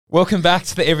Welcome back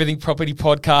to the Everything Property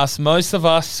Podcast. Most of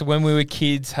us, when we were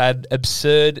kids, had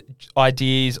absurd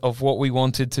ideas of what we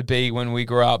wanted to be when we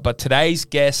grew up. But today's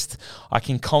guest, I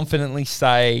can confidently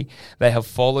say they have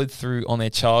followed through on their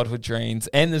childhood dreams.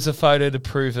 And there's a photo to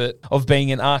prove it, of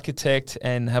being an architect,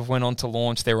 and have went on to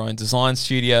launch their own design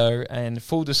studio. And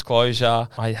full disclosure,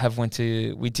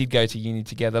 we did go to uni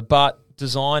together, but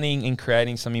designing and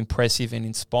creating some impressive and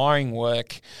inspiring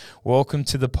work. Welcome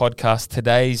to the podcast.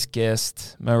 Today's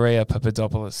guest, Maria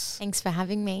Papadopoulos. Thanks for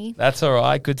having me. That's all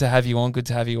right. Good to have you on.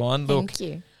 Thank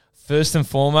you. First and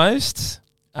foremost,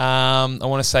 I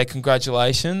want to say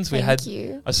congratulations. Thank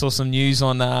you. I saw some news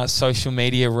on social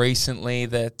media recently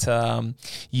that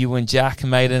you and Jack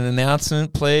made an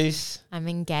announcement, please. I'm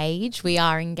engaged. We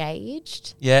are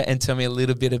engaged. Yeah, and tell me a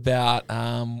little bit about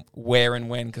where and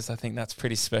when, because I think that's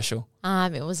pretty special.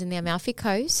 It was in the Amalfi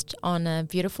Coast on a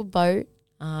beautiful boat.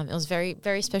 It was a very,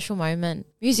 very special moment.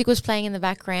 Music was playing in the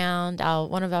background,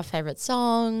 one of our favourite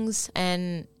songs.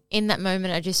 And in that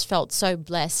moment, I just felt so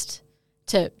blessed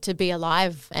to be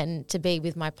alive and to be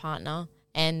with my partner.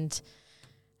 And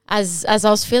as I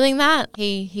was feeling that,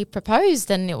 he proposed,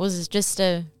 and it was just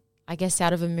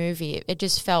out of a movie.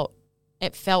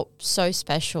 It felt so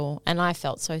special, and I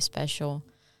felt so special.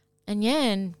 And yeah,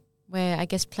 and we're,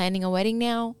 planning a wedding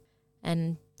now,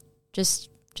 and just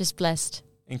blessed.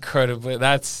 Incredibly.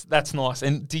 That's nice.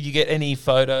 And did you get any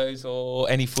photos or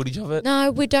any footage of it?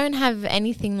 No, we don't have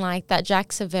anything like that.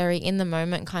 Jack's a very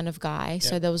in-the-moment kind of guy,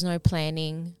 so there was no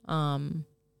planning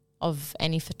of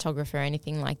any photographer or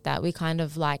anything like that. We kind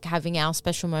of like having our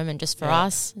special moment just for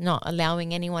us, not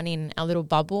allowing anyone in our little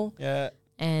bubble. Yeah.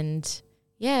 And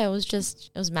yeah, it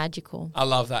was magical. I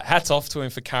love that. Hats off to him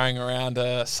for carrying around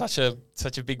such a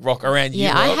big rock around you.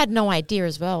 Yeah, I had no idea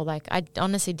as well. Like, I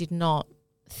honestly did not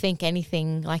think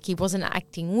anything. Like, he wasn't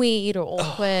acting weird or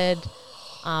awkward.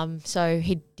 So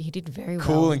he did very well.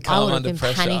 Cool and calm under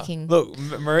pressure. Panicking. Look,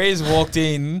 Maria's walked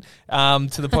in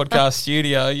to the podcast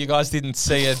studio. You guys didn't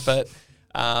see it, but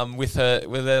with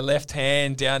her left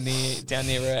hand down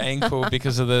near her ankle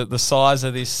because of the size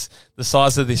of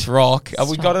this rock.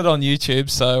 We got it on YouTube,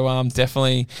 so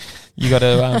definitely you got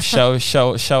to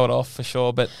show it off for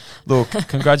sure. But look,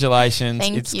 congratulations!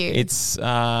 Thank you. It's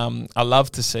I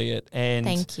love to see it, and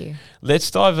thank you.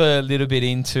 Let's dive a little bit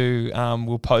into.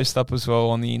 We'll post up as well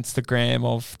on the Instagram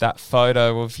of that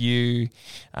photo of you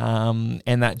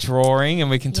and that drawing, and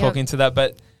we can talk into that,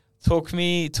 but. Talk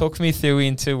me through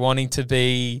into wanting to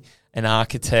be an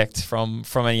architect from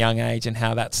a young age and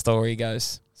how that story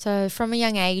goes. So from a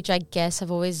young age, I guess I've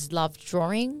always loved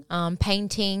drawing,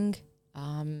 painting,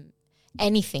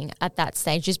 anything at that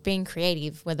stage, just being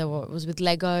creative, whether it was with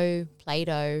Lego,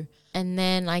 Play-Doh. And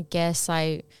then I guess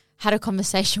I had a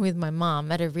conversation with my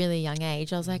mum at a really young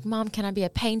age. I was like, Mum, can I be a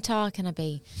painter? Can I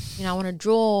be, I want to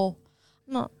draw.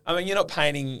 You're not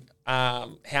painting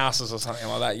houses or something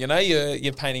like that.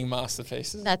 You're painting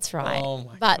masterpieces. That's right. Oh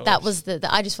my But gosh. that was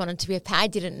I just wanted to be I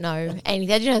didn't know anything.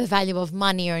 I didn't know the value of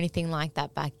money or anything like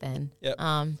that back then. Yep.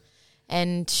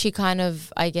 And she kind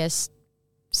of, I guess,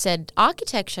 said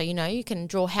architecture, you can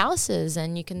draw houses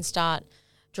and you can start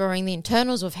drawing the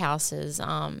internals of houses.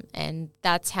 And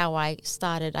that's how I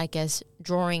started, I guess,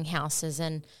 drawing houses.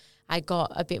 And I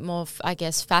got a bit more,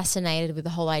 fascinated with the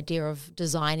whole idea of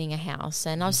designing a house.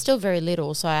 And I was still very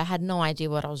little, so I had no idea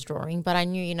what I was drawing. But I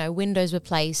knew, windows were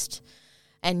placed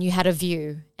and you had a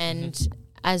view. And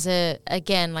as a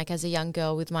young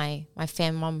girl with my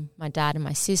family, my dad and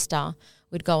my sister,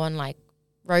 we'd go on,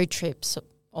 road trips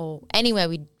or anywhere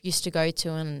we used to go to.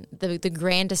 And the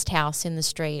grandest house in the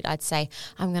street, I'd say,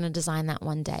 I'm going to design that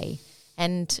one day.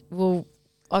 And,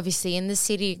 obviously in the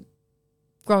city,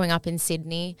 growing up in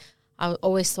Sydney, I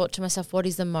always thought to myself, what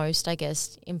is the most,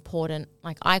 important,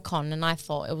 icon? And I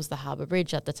thought it was the Harbour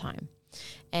Bridge at the time.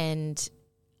 And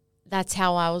that's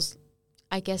how I was,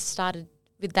 started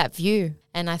with that view.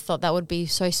 And I thought that would be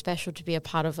so special to be a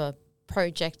part of a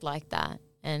project like that.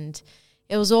 And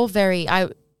it was all I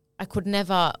could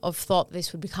never have thought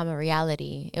this would become a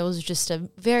reality. It was just a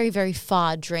very, very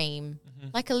far dream,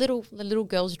 like a little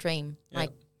girl's dream,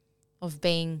 of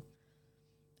being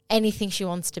anything she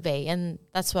wants to be. And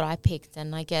that's what I picked.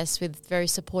 And I guess with very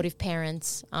supportive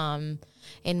parents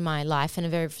in my life and a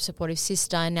very supportive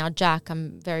sister and now Jack,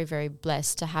 I'm very, very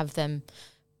blessed to have them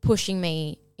pushing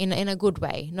me in a good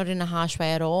way, not in a harsh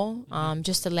way at all,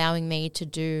 just allowing me to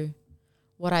do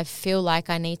what I feel like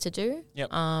I need to do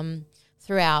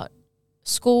throughout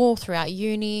school, throughout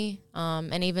uni,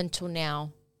 and even till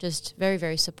now, just very,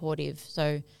 very supportive.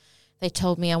 So they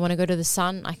told me I want to go to the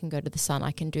sun, I can go to the sun.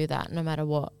 I can do that no matter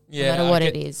what. Yeah, no matter what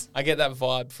it is. I get that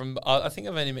vibe from. I think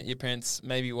I've only met your parents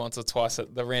maybe once or twice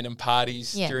at the random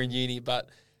parties during uni. But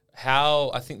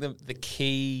I think the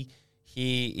key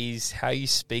here is how you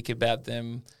speak about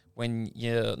them when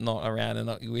you're not around and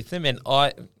not with them. And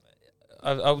I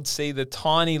would see the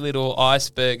tiny little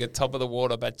iceberg at top of the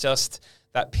water, but just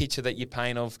that picture that you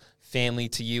paint of family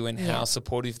to you and how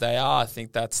supportive they are. I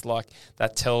think that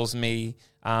tells me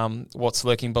what's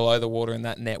lurking below the water in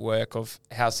that network of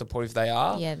how supportive they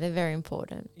are. Yeah, they're very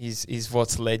important. Is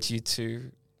what's led you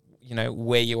to,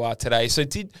 where you are today. So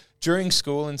during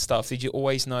school and stuff, did you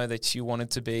always know that you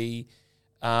wanted to be,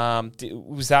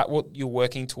 was that what you're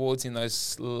working towards in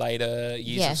those later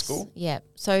years of school? Yeah.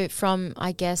 So from,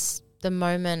 I guess, the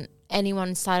moment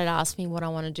anyone started asking me what I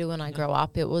want to do when I grow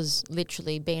up, it was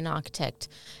literally be an architect.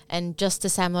 And just to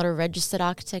say I'm not a registered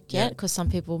architect yet, because some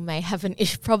people may have an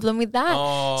problem with that.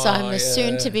 So I'm a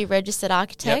soon-to-be registered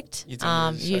architect. Yep.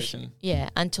 Registration.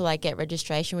 Until I get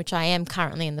registration, which I am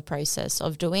currently in the process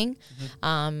of doing.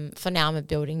 For now, I'm a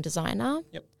building designer.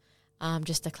 Yep.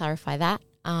 Just to clarify that.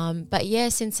 But yeah,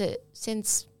 since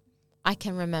I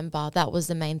can remember, that was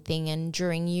the main thing. And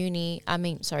during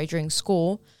during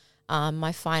school,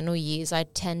 my final years, I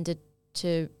tended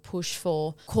to push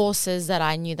for courses that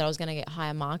I knew that I was going to get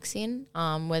higher marks in,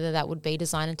 whether that would be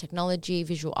design and technology,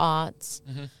 visual arts.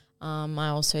 I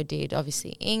also did,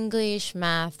 obviously, English,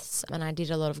 maths, and I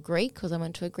did a lot of Greek because I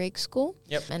went to a Greek school.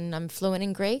 Yep. And I'm fluent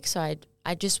in Greek, so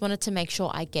I just wanted to make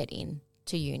sure I get in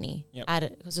to uni because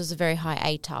it was a very high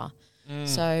ATAR.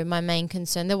 So my main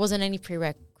concern, there wasn't any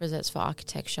prerequisites for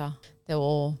architecture. They were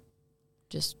all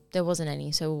there wasn't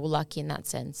any, so we were lucky in that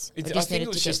sense. I think it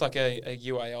was just like a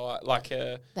UAI, like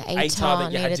the ATAR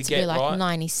that you had to get, be like right?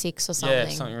 96 or something. Yeah,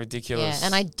 something ridiculous. Yeah,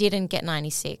 and I didn't get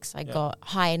 96. I got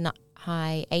high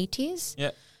 80s.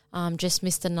 Yeah. Just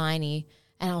missed the 90,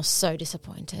 and I was so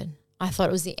disappointed. I thought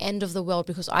it was the end of the world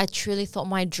because I truly thought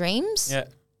my dreams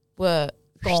were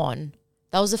gone.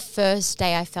 That was the first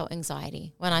day I felt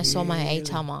anxiety when I saw my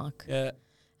ATAR mark. Yeah.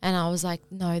 And I was like,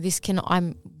 no,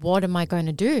 what am I going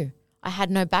to do? I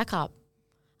had no backup.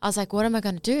 I was like, what am I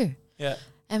going to do? Yeah.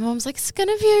 And Mom was like, it's going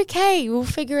to be okay. We'll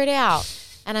figure it out.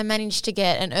 And I managed to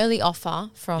get an early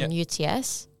offer from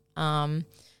UTS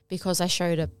because I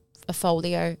showed a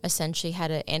folio, essentially had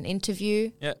an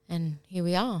interview. Yeah. And here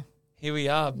we are.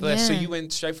 So you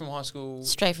went straight from high school?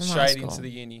 Straight into the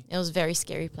uni? It was a very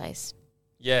scary place.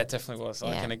 Yeah, it definitely was.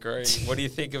 I can agree. What do you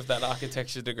think of that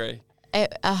architecture degree? I'm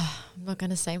not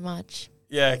going to say much.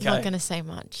 Yeah, okay. I'm not going to say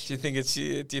much. Do you think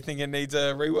it needs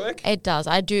a rework? It does.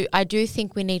 I do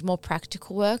think we need more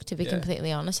practical work, to be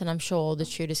completely honest, and I'm sure all the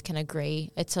tutors can agree.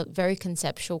 It's a very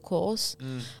conceptual course.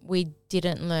 We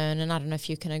didn't learn, and I don't know if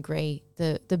you can agree,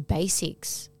 the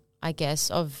basics, I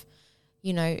guess, of,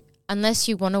 unless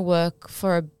you want to work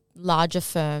for a larger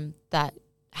firm that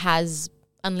has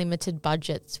unlimited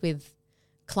budgets with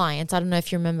clients. I don't know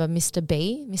if you remember Mr.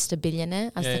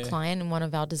 Billionaire as the client in one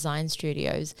of our design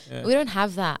studios. Yeah. We don't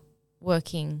have that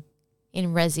working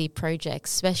in resi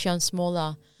projects, especially on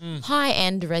smaller,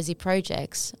 high-end resi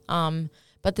projects.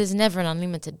 But there's never an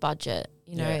unlimited budget.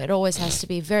 It always has to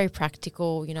be very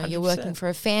practical. 100%. You're working for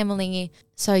a family.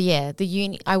 So, the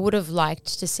uni, I would have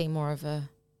liked to see more of a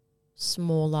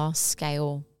smaller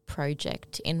scale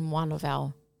project in one of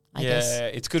our, I guess,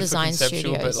 it's good for conceptual,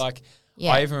 studios. But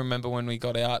I even remember when we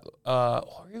got out, I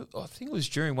think it was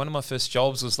during one of my first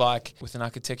jobs was with an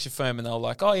architecture firm, and they were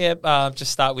like,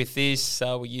 just start with this.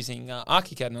 We're using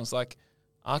ArchiCAD. And I was like,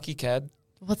 ArchiCAD?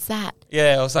 What's that?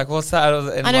 Yeah, I was like, what's that?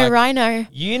 I know Rhino.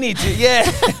 You need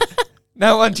to,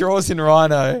 no one draws in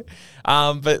Rhino.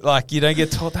 But you don't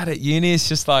get taught that at uni. It's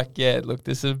just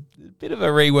there's a bit of a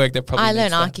rework that probably I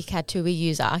learned ArchiCAD too. We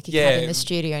use ArchiCAD in the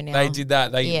studio now. They did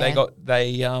that.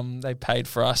 They paid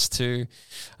for us to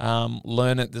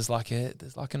learn it. There's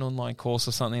an online course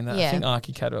or something that I think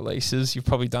ArchiCAD releases. You've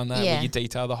probably done that where you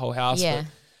detail the whole house. Yeah.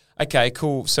 Okay,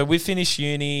 cool. So we finished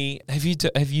uni. Have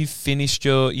you finished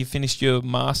your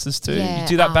masters too? Yeah, you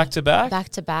do that back to back? Back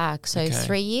to back. So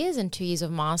 3 years and 2 years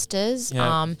of masters.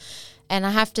 Yeah. And I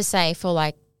have to say, for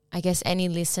I guess any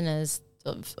listeners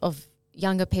of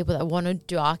younger people that want to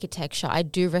do architecture, I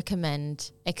do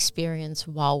recommend experience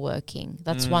while working.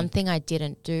 That's one thing I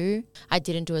didn't do. I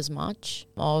didn't do as much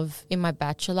of in my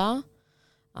bachelor.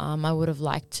 I would have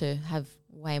liked to have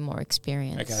way more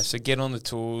experience. Okay, so get on the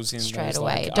tools in straight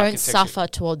away. Don't suffer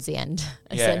towards the end,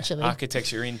 essentially.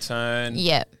 Architecture intern.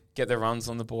 Yeah. get the runs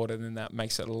on the board, and then that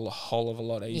makes it a whole of a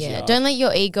lot easier. Yeah, don't let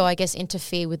your ego, I guess,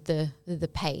 interfere with the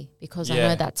pay, because I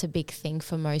know that's a big thing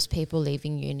for most people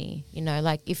leaving uni. You know,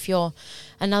 like if you're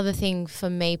another thing for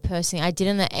me personally, I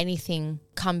didn't let anything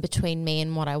come between me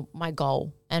and my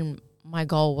goal, and my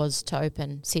goal was to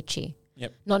open Sitchi.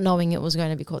 Yep. Not knowing it was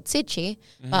going to be called Sitchi,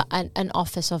 but an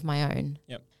office of my own.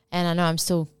 Yep. And I know I'm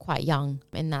still quite young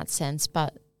in that sense,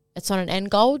 but it's not an end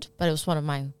goal, but it was one of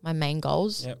my main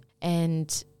goals. Yep.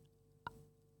 And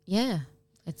yeah,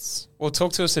 it's... Well,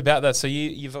 talk to us about that. So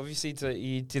you've obviously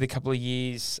you did a couple of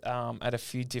years at a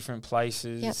few different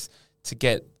places to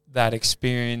get that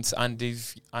experience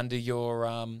under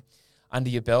your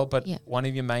belt. But one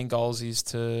of your main goals is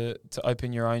to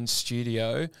open your own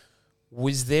studio.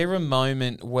 Was there a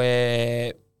moment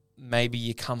where maybe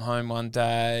you come home one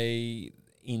day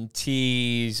in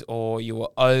tears, or you were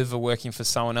overworking for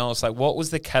someone else? Like, what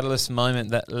was the catalyst moment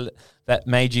that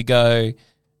made you go,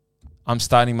 I'm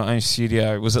starting my own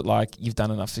studio? Was it like you've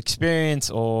done enough experience,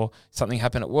 or something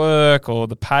happened at work, or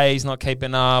the pay's not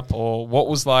keeping up, or what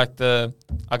was like I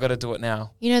got to do it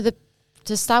now? You know,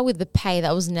 to start with the pay,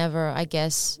 that was never, I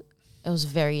guess, it was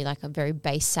very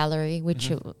base salary,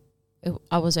 which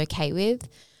I was okay with.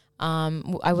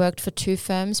 I worked for 2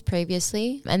 firms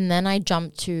previously, and then I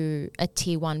jumped to a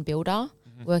tier 1 builder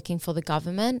working for the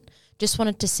government. Just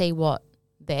wanted to see what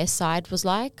their side was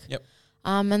like. Yep.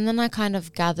 And then I kind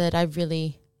of gathered I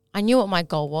knew what my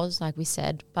goal was, like we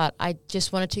said, but I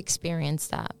just wanted to experience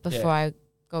that before I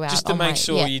go out. Just to make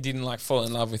sure you didn't like fall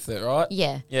in love with it, right?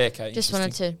 Yeah. Yeah, okay. Just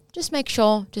wanted to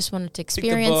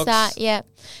experience that. Yeah.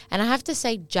 And I have to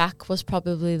say Jack was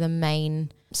probably the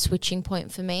main switching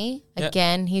point for me.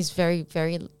 Again, he's very,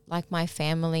 very like my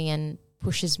family and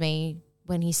pushes me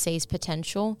when he sees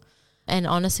potential. And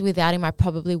honestly, without him, I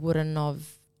probably wouldn't have,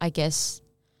 I guess,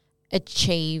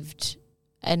 achieved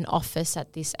an office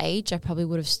at this age. I probably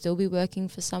would have still be working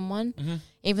for someone.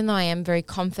 Even though I am very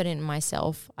confident in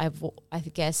myself, I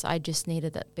guess I just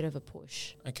needed that bit of a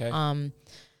push. Okay.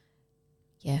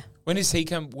 Yeah. When does he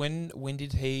come? When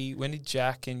did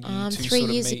Jack and you two 3 sort of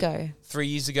years meet? ago. 3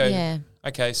 years ago. Yeah.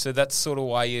 Okay, so that's sort of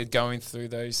why you're going through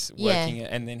those working,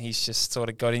 and then he's just sort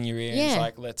of got in your ear and he's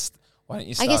like, why don't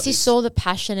you start I guess he this? saw the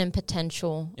passion and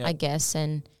potential, I guess,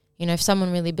 and you know, if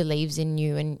someone really believes in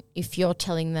you, and if you're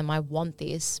telling them I want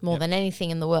this more than anything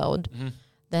in the world,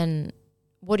 then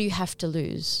what do you have to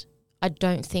lose? I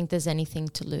don't think there's anything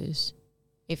to lose.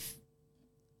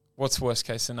 What's worst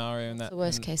case scenario in that? The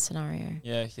worst case scenario.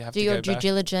 Yeah, you have do to your go due back.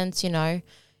 diligence. You know,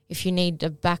 if you need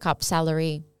a backup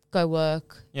salary, go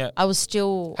work. Yeah, I was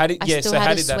still. How did a sweet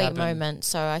that happen? moment.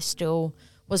 So I still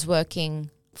was working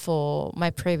for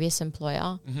my previous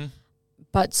employer,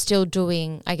 but still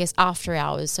doing, I guess, after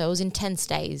hours. So it was intense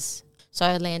days. So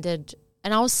I landed,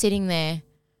 and I was sitting there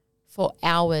for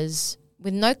hours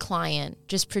with no client,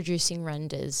 just producing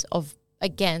renders of.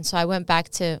 Again, so I went back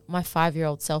to my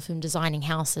 5-year-old self in designing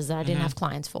houses that I didn't have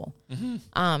clients for.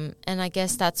 And I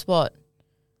guess that's what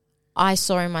I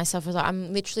saw in myself. Was like,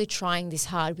 I'm literally trying this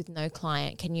hard with no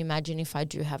client. Can you imagine if I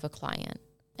do have a client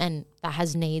and that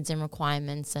has needs and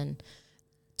requirements and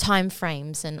time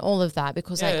frames and all of that?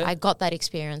 Because I got that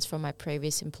experience from my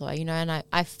previous employer, you know, and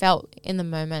I felt in the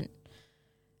moment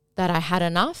that I had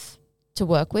enough to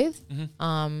work with.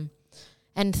 And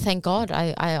thank God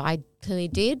I clearly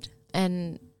did.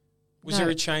 And was there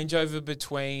a changeover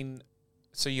between,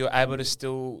 so you were able to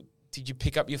still, did you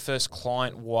pick up your first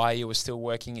client while you were still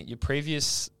working at your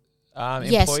previous employer?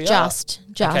 Yes, just.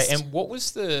 Okay, and what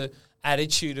was the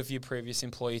attitude of your previous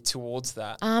employer towards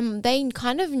that? They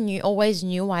kind of always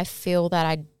knew, I feel,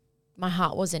 that my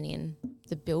heart wasn't in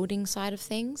the building side of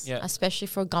things, especially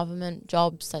for government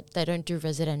jobs that they don't do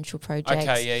residential projects.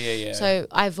 Okay, yeah. So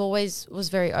I've always was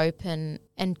very open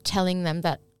and telling them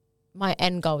that my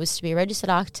end goal is to be a registered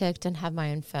architect and have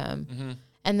my own firm.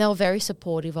 And they were very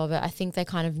supportive of it. I think they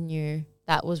kind of knew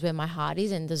that was where my heart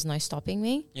is and there's no stopping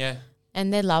me. Yeah.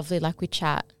 And they're lovely. Like we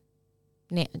chat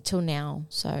till now.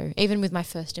 So even with my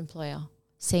first employer,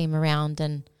 see him around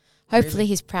and hopefully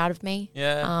he's proud of me.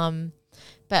 Yeah.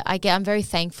 But I'm very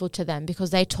thankful to them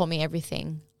because they taught me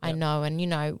everything I know. And, you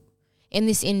know, in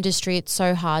this industry, it's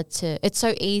so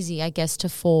easy, I guess, to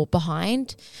fall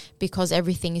behind because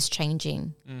everything is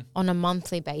changing on a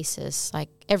monthly basis. Like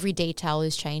every detail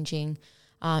is changing.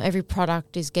 Every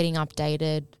product is getting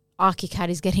updated. ArchiCAD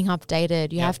is getting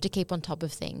updated. You have to keep on top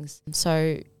of things.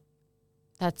 So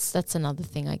that's another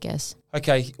thing, I guess.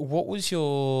 Okay. What was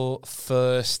the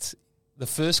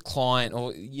first client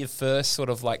or your first sort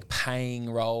of like paying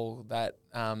role that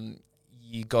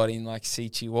you got in like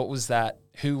situ? What was that?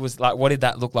 Who was like? What did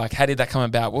that look like? How did that come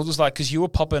about? What was like? Because you were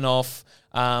popping off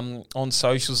on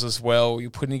socials as well. You're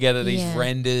putting together these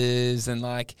renders and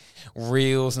like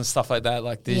reels and stuff like that.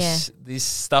 Like this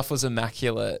stuff was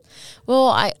immaculate. Well,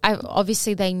 I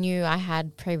obviously they knew I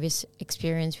had previous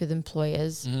experience with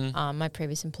employers, my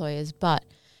previous employers, but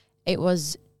it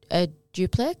was a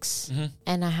duplex,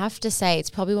 and I have to say it's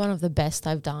probably one of the best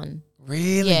I've done.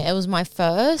 Really? Yeah, it was my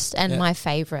first and my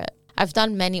favorite. I've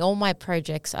done many. All my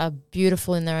projects are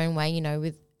beautiful in their own way, you know,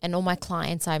 and all my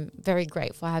clients, I'm very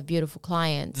grateful. I have beautiful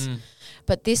clients.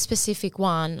 But this specific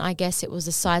one, I guess it was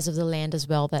the size of the land as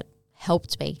well that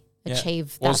helped me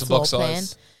achieve that floor plan.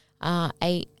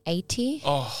 880.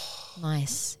 Oh,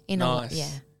 nice.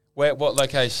 Nice. Where? What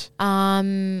location?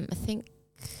 I think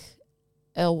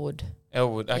Elwood.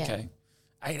 Elwood. Okay.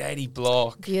 880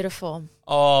 block. Beautiful.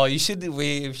 Oh, we should do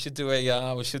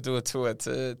a tour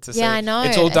to see. I know.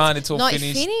 It's all done. It's all not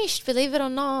finished. Finished, believe it or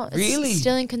not. Really? It's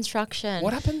still in construction.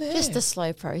 What happened there? Just a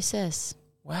slow process.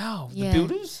 Wow. Yeah. The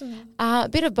builders? A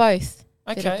bit of both.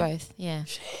 Okay. Bit of both. Yeah.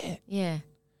 Shit. Yeah.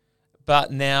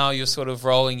 But now you're sort of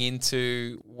rolling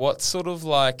into what sort of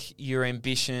like your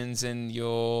ambitions and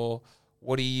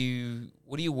what are you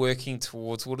working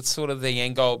towards? What is sort of the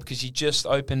end goal? Because you just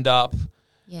opened up.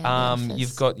 Yeah,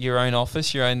 you've got your own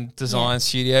office, your own design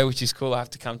studio, which is cool. I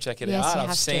have to come check it out.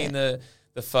 I've seen the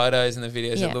photos and the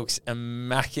videos. Yeah. It looks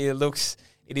immaculate.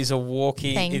 It is a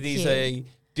walking. It is a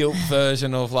built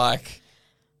version of like.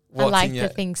 I like to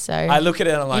think so. I look at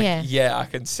it and I'm like, I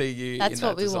can see you. That's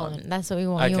what we want. That's what we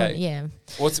want. Okay.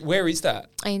 Where is that?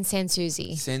 In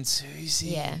Sanssouci. Sanssouci.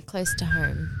 Yeah, close to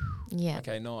home. Yeah.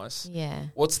 Okay, nice. Yeah.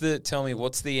 Tell me,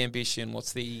 what's the ambition?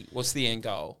 What's the end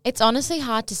goal? It's honestly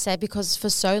hard to say because for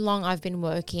so long I've been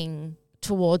working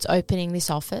towards opening this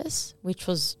office, which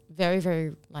was very,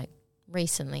 very like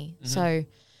recently. So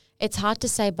it's hard to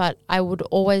say, but I would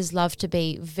always love to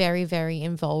be very, very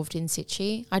involved in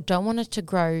situ. I don't want it to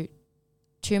grow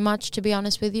too much, to be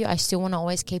honest with you. I still want to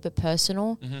always keep it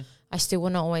personal. I still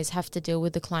want to always have to deal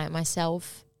with the client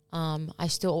myself. I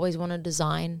still always want to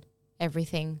design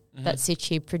everything that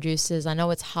situ produces. I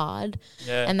know it's hard,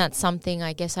 and that's something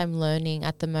I guess I'm learning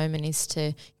at the moment is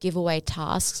to give away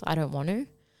tasks I don't want to.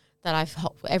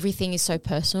 Everything is so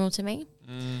personal to me,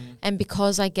 and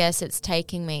because I guess it's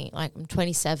taking me like I'm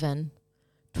 27,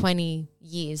 20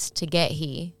 years to get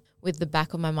here. With the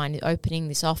back of my mind opening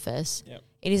this office,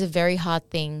 it is a very hard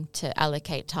thing to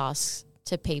allocate tasks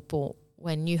to people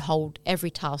when you hold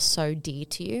every task so dear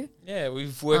to you. Yeah,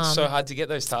 we've worked so hard to get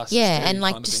those tasks. Yeah, and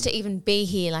like just to even be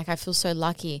here, like I feel so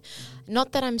lucky.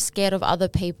 Not that I'm scared of other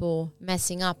people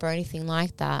messing up or anything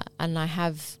like that. And I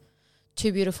have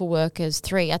 2 beautiful workers,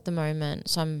 3 at the moment,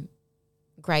 so I'm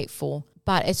grateful.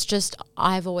 But it's just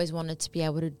I've always wanted to be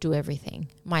able to do everything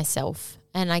myself.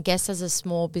 And I guess as a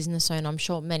small business owner, I'm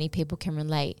sure many people can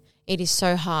relate. It is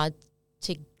so hard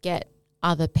to get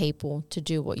other people to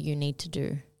do what you need to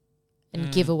do. And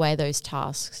give away those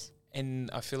tasks. And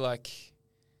I feel like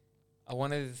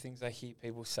one of the things I hear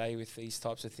people say with these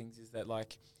types of things is that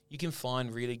like you can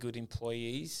find really good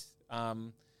employees,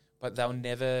 but they'll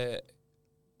never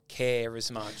care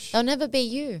as much. They'll never be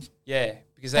you. Yeah,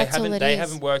 because they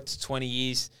haven't worked 20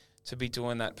 years to be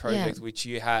doing that project, which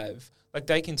you have. Like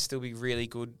they can still be really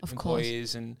good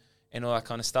employees and all that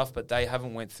kind of stuff, but they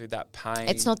haven't went through that pain.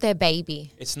 It's not their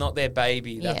baby.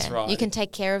 That's right. You can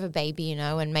take care of a baby, you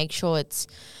know, and make sure it's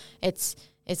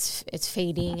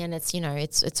feeding and it's, you know,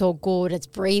 it's all good, it's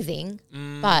breathing,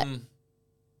 but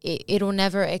it'll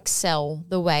never excel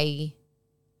the way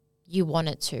you want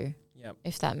it to,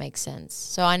 if that makes sense.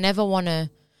 So I never want to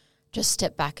just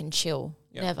step back and chill.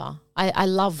 Never. I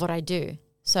love what I do.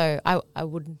 So I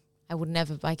would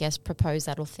never, I guess, propose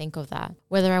that or think of that.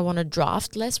 Whether I want to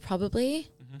draft less,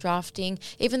 probably. Drafting,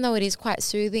 even though it is quite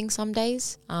soothing some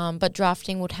days, but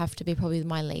drafting would have to be probably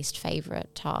my least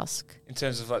favourite task. In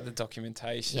terms of like the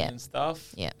documentation and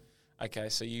stuff? Yeah. Okay,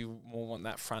 so you more want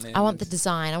that front end. I want the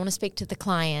design. I want to speak to the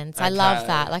clients. Okay. I love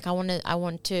that. Like I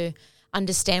want to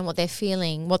understand what they're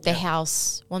feeling, what their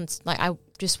house wants. Like I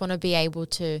just want to be able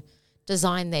to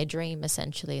design their dream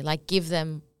essentially, like give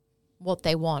them what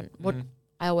they want. What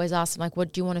I always ask them, like,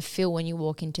 what do you want to feel when you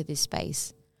walk into this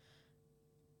space?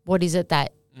 What is it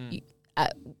that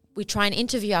we try and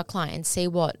interview our clients, see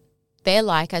what they're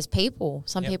like as people.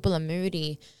 Some people are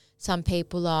moody. Some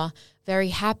people are very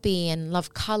happy and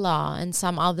love colour, and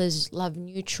some others love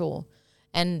neutral.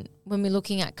 And when we're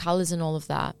looking at colours and all of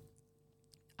that,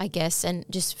 I guess, and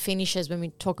just finishes when we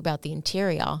talk about the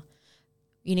interior,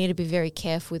 you need to be very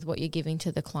careful with what you're giving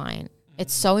to the client.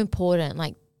 It's so important.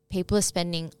 Like, people are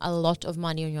spending a lot of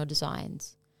money on your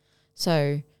designs.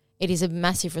 So it is a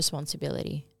massive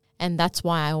responsibility. And that's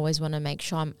why I always want to make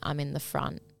sure I'm in the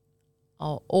front.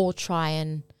 Or try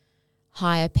and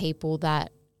hire people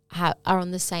that are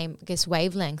on the same, I guess,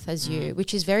 wavelength as you,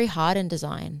 which is very hard in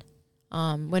design.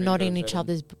 We're not in each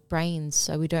other's brains,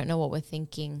 so we don't know what we're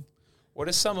thinking. What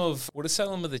are some of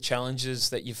the challenges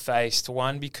that you've faced?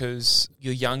 One, because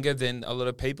you're younger than a lot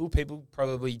of people. People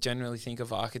probably generally think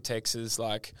of architects as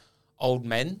like old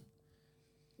men.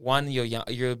 One,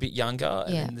 you're a bit younger,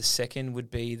 and then the second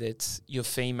would be that you're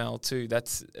female too.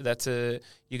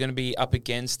 You're going to be up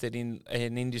against it in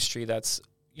an industry that's,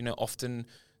 you know, often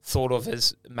thought of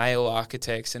as male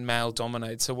architects and male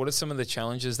dominated. So what are some of the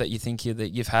challenges that you think that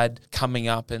you've had coming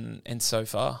up and so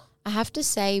far? I have to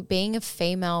say, being a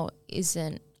female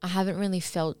I haven't really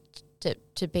felt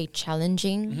it to be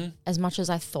challenging as much as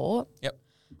I thought. Yep.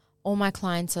 All my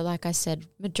clients are, like I said,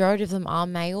 majority of them are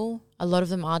male. A lot of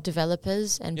them are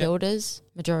developers and builders,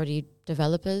 majority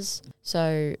developers.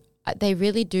 So they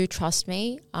really do trust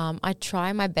me. I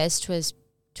try my best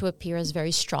to appear as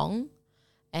very strong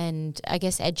and, I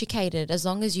guess, educated, as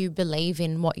long as you believe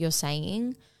in what you're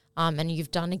saying. And you've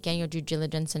done, again, your due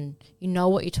diligence and you know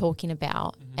what you're talking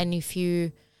about. And if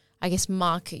you, I guess,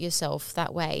 market yourself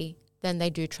that way, then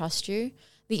they do trust you.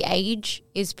 The age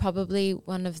is probably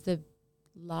one of the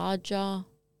larger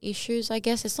issues, I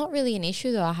guess. It's not really an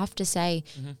issue, though, I have to say.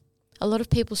 A lot of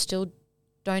people still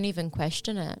don't even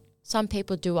question it. Some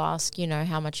people do ask, you know,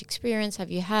 how much experience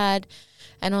have you had?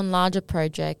 And on larger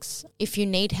projects, if you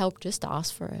need help, just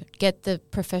ask for it. Get the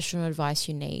professional advice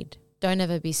you need. Don't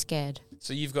ever be scared.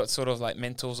 So you've got sort of like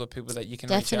mentors or people that you can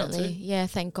reach out to? Definitely, yeah,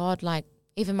 thank God. Like,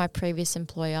 even my previous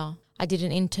employer, I did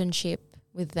an internship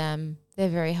with them. They're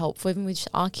very helpful, even with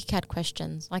just ArchiCAD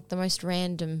questions, like the most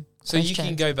random questions. You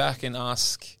can go back and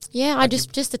ask? Yeah, like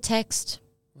just a text.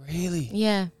 Really?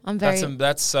 Yeah, I'm very...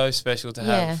 That's so special to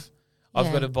have.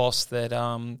 I've got Yeah. a boss that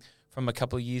from a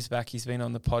couple of years back, he's been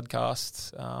on the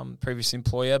podcast, previous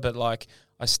employer, but like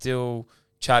I still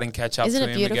chat and catch up Isn't to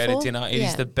it him and go to beautiful? dinner. It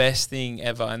is the best thing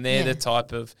ever. And they're the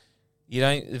type of,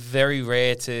 very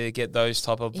rare to get those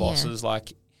type of bosses.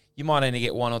 Like you might only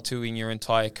get one or two in your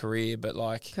entire career, but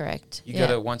like Correct. You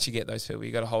gotta, once you get those people,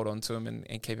 you gotta hold on to them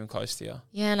and keep them close to you.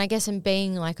 Yeah, and I guess in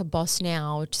being like a boss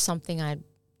now, which is something I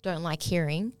don't like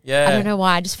hearing. Yeah. I don't know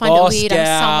why. I just find it weird.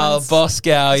 I'm boss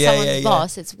gal. someone's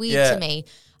boss. It's weird to me.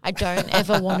 I don't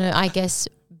ever want to, I guess,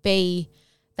 be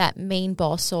that mean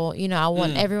boss, or, you know, I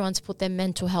want everyone to put their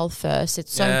mental health first.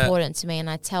 It's so important to me. And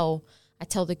I tell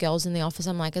the girls in the office,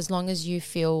 I'm like, as long as you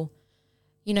feel,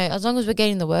 you know, as long as we're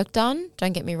getting the work done,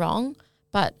 don't get me wrong,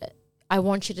 but I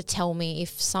want you to tell me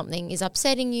if something is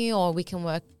upsetting you, or we can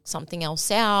work something else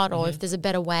out, or if there's a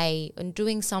better way in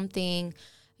doing something,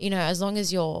 you know, as long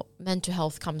as your mental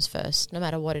health comes first, no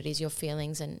matter what it is, your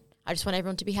feelings. And I just want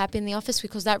everyone to be happy in the office,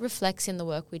 because that reflects in the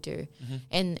work we do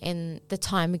and the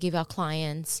time we give our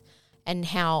clients, and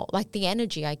how, like, the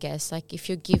energy, I guess. Like, if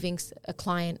you're giving a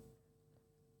client,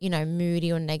 you know,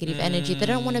 moody or negative energy, they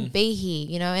don't want to be here,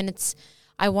 you know. And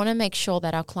I want to make sure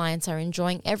that our clients are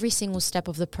enjoying every single step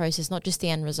of the process, not just the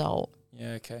end result.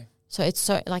 Yeah, okay. So it's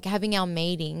so, like, having our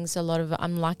meetings, a lot of it,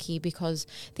 I'm lucky because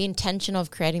the intention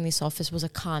of creating this office was a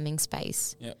calming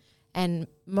space. Yep. And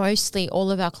mostly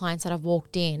all of our clients that I've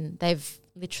walked in, they've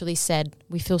literally said,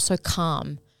 we feel so calm.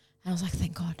 And I was like,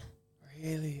 thank God.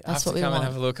 Really? That's I what we have to come want.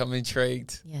 and have a look. I'm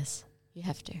intrigued. Yes, you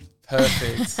have to.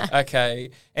 Perfect.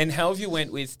 Okay. And how have you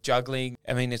went with juggling?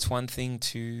 I mean, it's one thing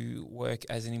to work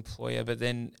as an employer, but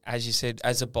then, as you said,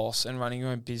 as a boss and running your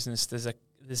own business, there's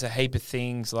a heap of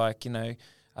things like, you know,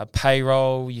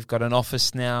 payroll, you've got an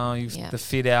office now, the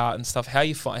fit out and stuff. How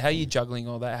are you juggling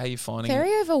all that? How are you finding Very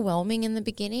it? overwhelming in the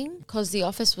beginning, because the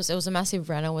office was a massive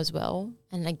reno as well.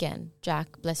 And again,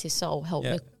 Jack, bless his soul, helped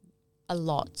me a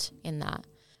lot in that.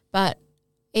 But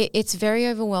it's very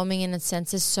overwhelming in a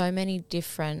sense. There's so many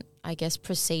different, I guess,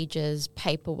 procedures,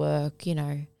 paperwork, you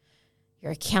know,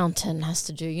 your accountant has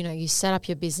to do, you know, you set up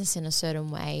your business in a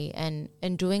certain way, and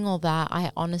doing all that,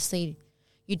 I honestly,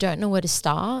 you don't know where to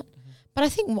start. But I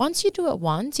think once you do it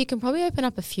once, you can probably open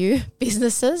up a few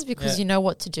businesses because you know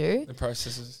what to do. The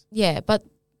processes. Yeah, but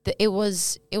it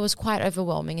was quite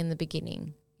overwhelming in the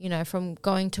beginning, you know, from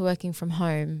going to working from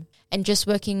home and just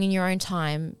working in your own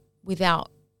time without,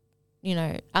 you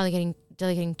know,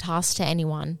 delegating tasks to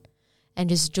anyone and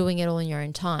just doing it all in your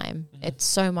own time. It's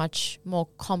so much more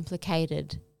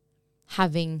complicated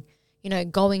having, you know,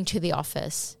 going to the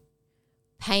office,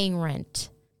 paying rent,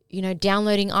 you know,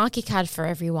 downloading ArchiCAD for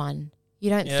everyone. You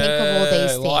don't think of all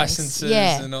these things. Licenses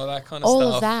and all that kind of all stuff.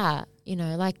 All of that, you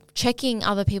know, like checking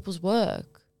other people's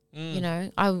work. You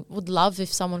know, I would love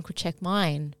if someone could check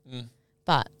mine,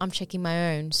 but I'm checking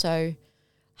my own. So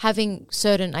having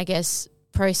certain, I guess,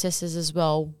 processes as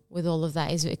well with all of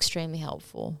that is extremely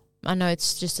helpful. I know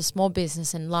it's just a small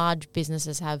business and large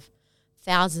businesses have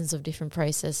thousands of different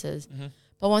processes. Mm-hmm.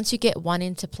 But once you get one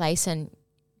into place and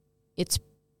it's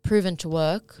proven to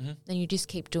work, Mm-hmm. then you just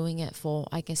keep doing it for,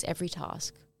 I guess, every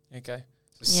task. Okay.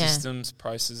 So Yeah. systems,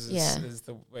 processes is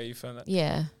the way you found that.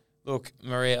 Yeah. Look,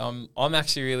 Maria, I'm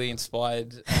actually really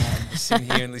inspired sitting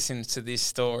here and listening to this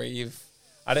story.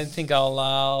 I don't think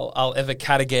I'll ever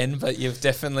cut again, but you've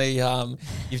definitely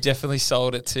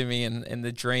sold it to me, and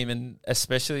the dream, and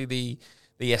especially the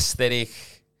aesthetic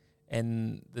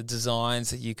and the designs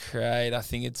that you create. I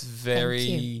think it's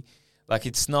very like,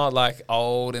 it's not like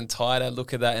old and tired. I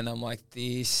look at that and I'm like,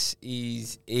 this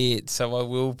is it. So I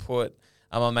will put.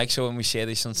 I'll make sure when we share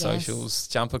this on socials,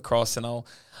 jump across, and I'll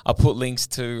put links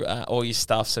to all your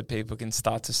stuff so people can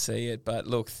start to see it. But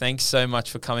look, thanks so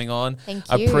much for coming on. Thank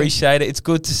I you. appreciate it. It's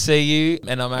good to see you,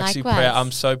 and I'm actually Likewise. proud.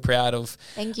 I'm so proud of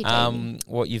Thank you, Jamie.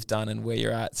 what you've done and where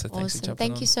you're at. So thanks for Awesome. jumping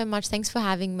Thank on. you so much. Thanks for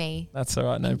having me. That's all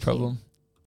right. No Thank you. problem.